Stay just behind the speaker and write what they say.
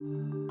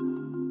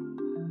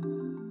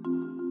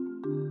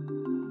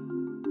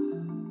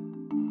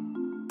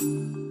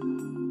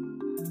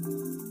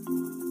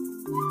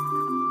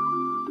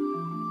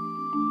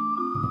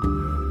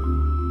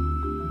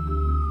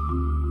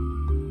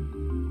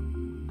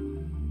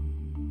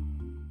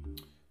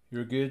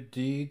Your good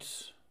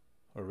deeds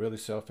are really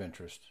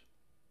self-interest.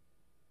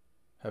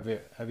 Have you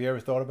ever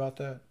thought about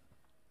that?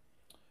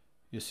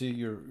 You see,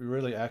 you're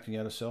really acting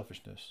out of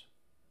selfishness.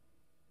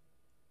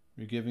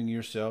 You're giving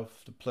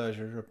yourself the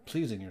pleasure of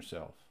pleasing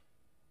yourself.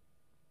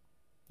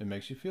 It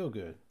makes you feel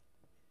good.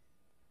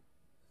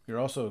 You're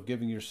also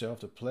giving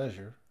yourself the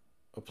pleasure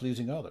of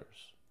pleasing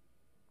others.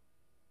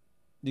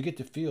 You get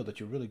to feel that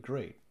you're really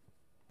great.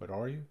 But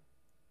are you?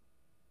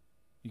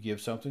 You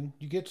give something,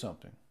 you get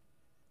something.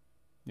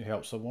 You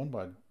help someone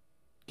by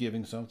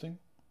giving something,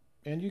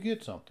 and you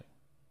get something.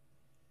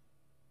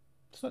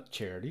 It's not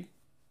charity.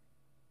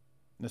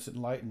 It's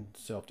enlightened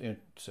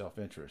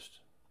self-interest.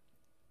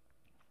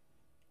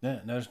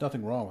 Now, there's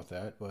nothing wrong with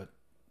that, but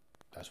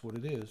that's what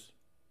it is.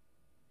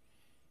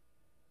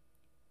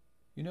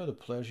 You know the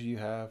pleasure you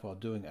have while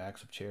doing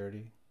acts of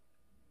charity?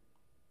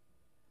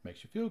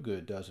 Makes you feel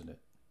good, doesn't it?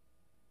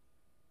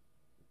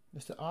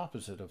 It's the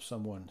opposite of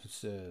someone who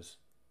says,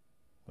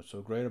 "What's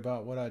so great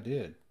about what I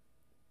did?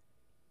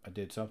 I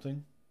did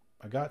something,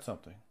 I got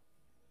something.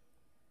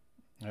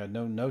 I had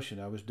no notion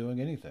I was doing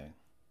anything.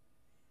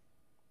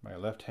 My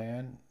left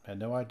hand had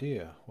no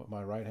idea what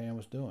my right hand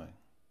was doing."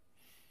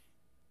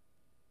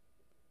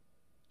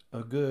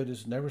 A good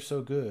is never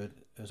so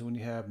good as when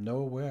you have no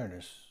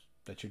awareness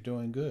that you're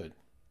doing good.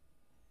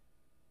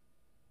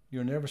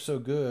 You're never so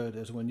good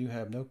as when you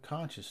have no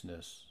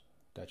consciousness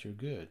that you're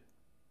good.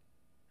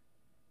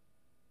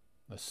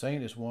 A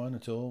saint is one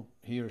until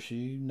he or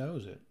she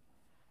knows it.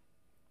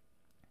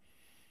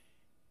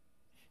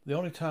 The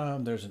only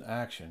time there's an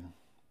action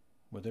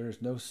where there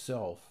is no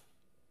self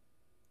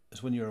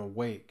is when you're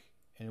awake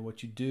and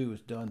what you do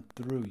is done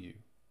through you.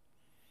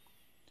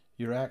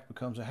 Your act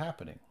becomes a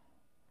happening.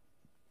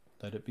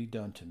 Let it be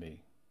done to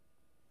me.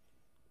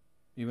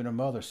 Even a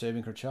mother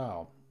saving her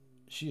child,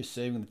 she is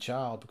saving the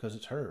child because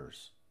it's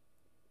hers.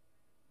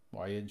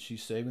 Why isn't she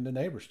saving the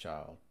neighbor's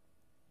child?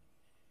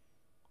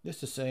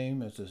 It's the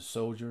same as a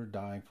soldier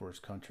dying for his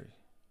country.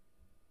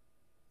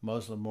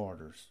 Muslim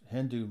martyrs,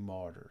 Hindu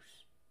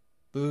martyrs,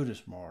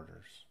 Buddhist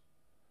martyrs,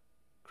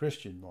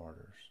 Christian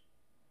martyrs.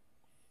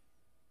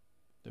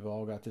 They've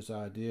all got this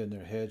idea in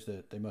their heads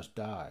that they must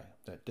die,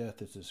 that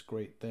death is this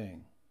great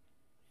thing.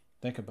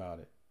 Think about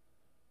it.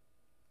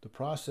 The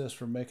process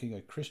for making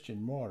a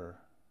Christian martyr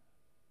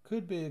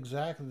could be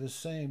exactly the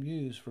same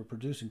used for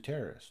producing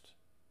terrorists.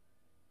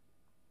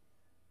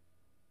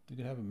 You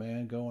could have a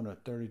man go on a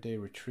 30-day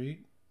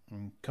retreat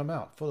and come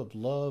out full of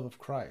love of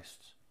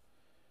Christ,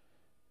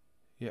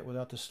 yet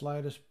without the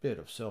slightest bit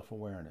of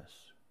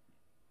self-awareness.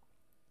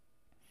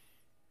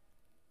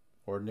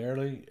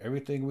 Ordinarily,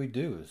 everything we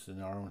do is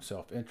in our own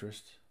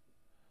self-interest.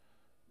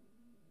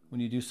 When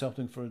you do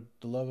something for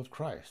the love of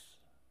Christ,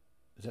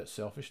 is that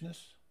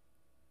selfishness?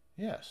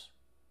 Yes.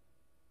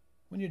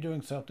 When you're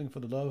doing something for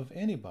the love of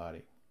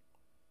anybody,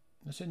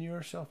 it's in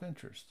your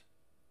self-interest.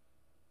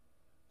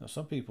 Now,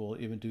 some people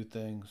even do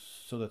things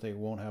so that they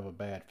won't have a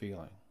bad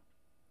feeling.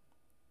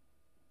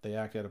 They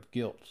act out of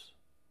guilt.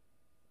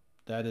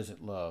 That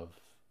isn't love.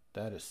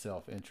 That is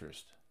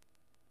self-interest.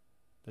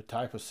 The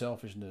type of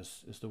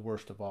selfishness is the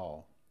worst of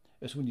all.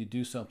 It's when you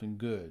do something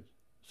good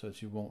so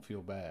that you won't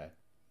feel bad.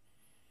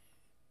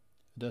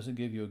 It doesn't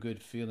give you a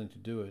good feeling to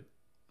do it.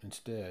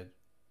 Instead,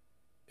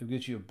 it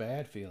gives you a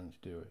bad feeling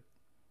to do it.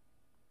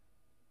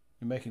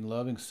 You're making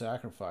loving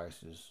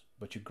sacrifices,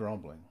 but you're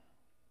grumbling.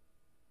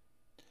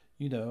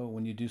 You know,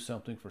 when you do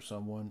something for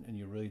someone and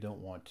you really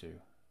don't want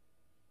to.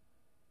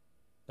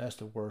 That's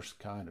the worst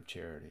kind of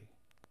charity.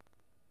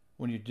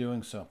 When you're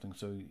doing something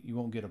so you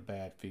won't get a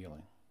bad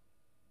feeling.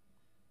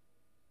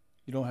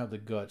 You don't have the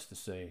guts to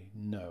say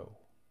no.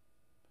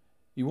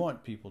 You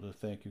want people to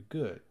think you're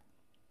good.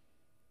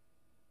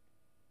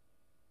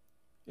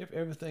 If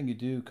everything you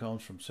do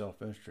comes from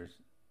self-interest,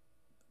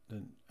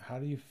 then how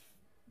do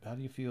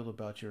you feel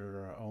about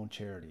your own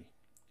charity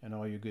and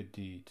all your good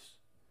deeds?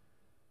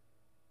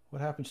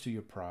 What happens to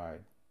your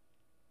pride?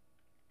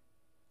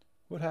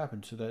 What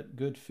happens to that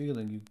good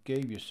feeling you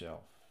gave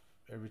yourself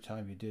every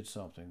time you did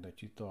something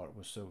that you thought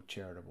was so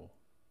charitable?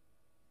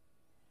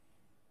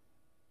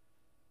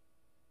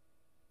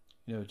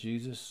 You know,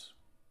 Jesus,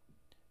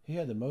 he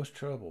had the most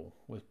trouble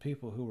with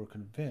people who were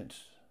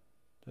convinced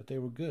that they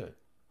were good.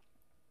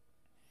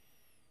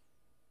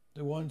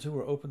 The ones who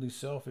were openly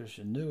selfish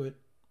and knew it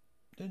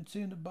didn't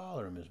seem to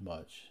bother him as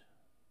much.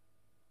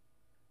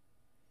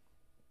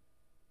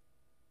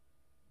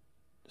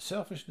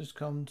 Selfishness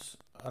comes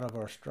out of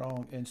our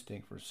strong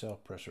instinct for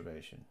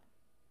self-preservation.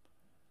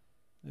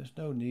 There's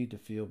no need to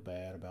feel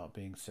bad about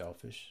being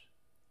selfish.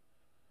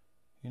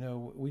 You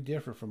know, we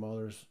differ from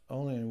others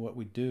only in what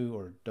we do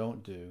or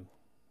don't do,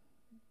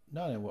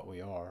 not in what we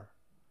are.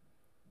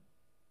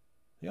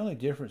 The only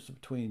difference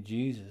between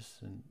Jesus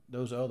and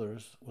those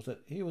others was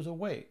that he was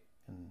awake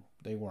and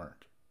they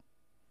weren't.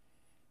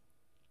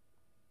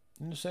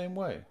 In the same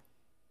way,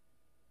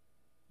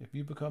 if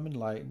you become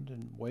enlightened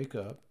and wake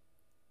up,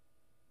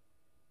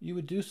 you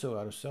would do so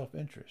out of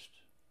self-interest.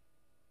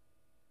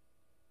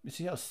 You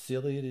see how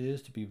silly it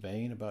is to be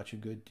vain about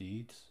your good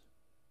deeds?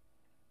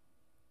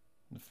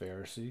 The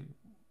Pharisee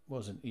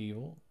wasn't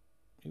evil.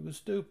 He was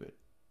stupid.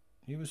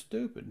 He was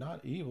stupid,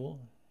 not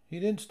evil. He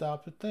didn't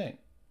stop to think.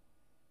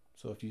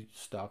 So if you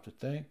stop to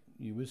think,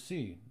 you would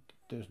see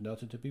there's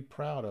nothing to be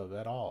proud of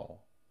at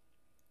all.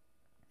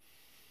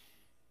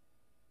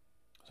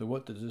 So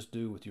what does this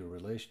do with your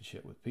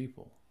relationship with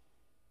people?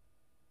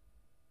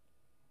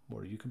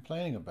 What are you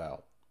complaining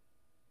about?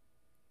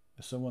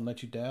 If someone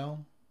let you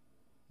down,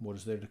 what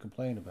is there to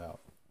complain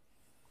about?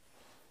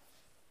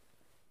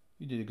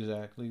 You did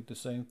exactly the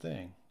same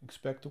thing.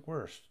 Expect the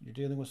worst. You're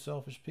dealing with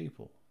selfish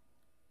people.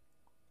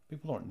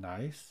 People aren't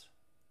nice.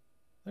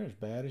 They're as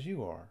bad as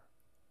you are.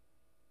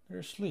 They're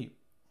asleep,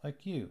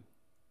 like you.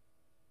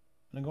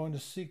 And they're going to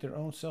seek their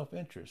own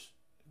self-interest,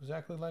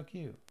 exactly like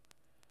you.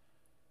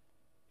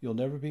 You'll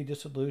never be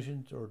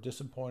disillusioned or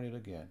disappointed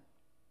again.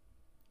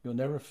 You'll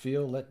never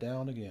feel let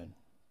down again.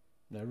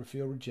 Never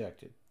feel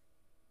rejected.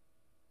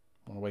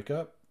 Want to wake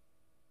up?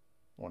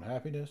 Want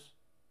happiness?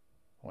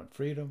 Want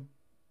freedom?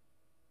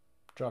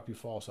 Drop your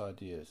false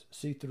ideas.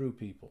 See through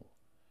people.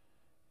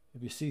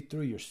 If you see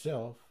through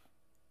yourself,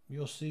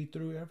 you'll see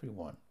through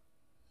everyone.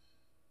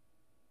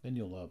 Then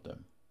you'll love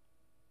them.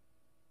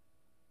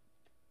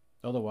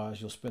 Otherwise,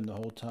 you'll spend the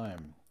whole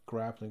time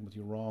grappling with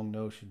your wrong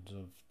notions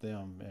of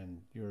them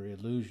and your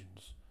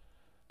illusions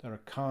that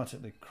are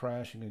constantly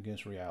crashing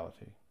against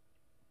reality.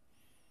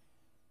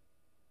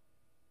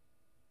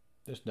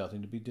 There's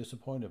nothing to be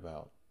disappointed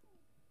about.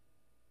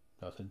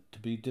 Nothing to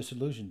be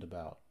disillusioned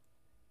about.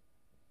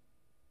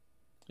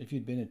 If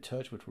you'd been in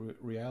touch with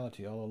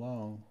reality all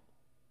along,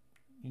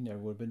 you never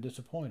would have been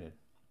disappointed.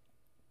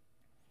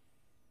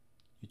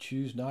 You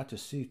choose not to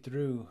see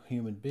through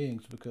human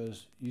beings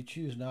because you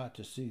choose not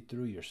to see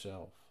through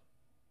yourself.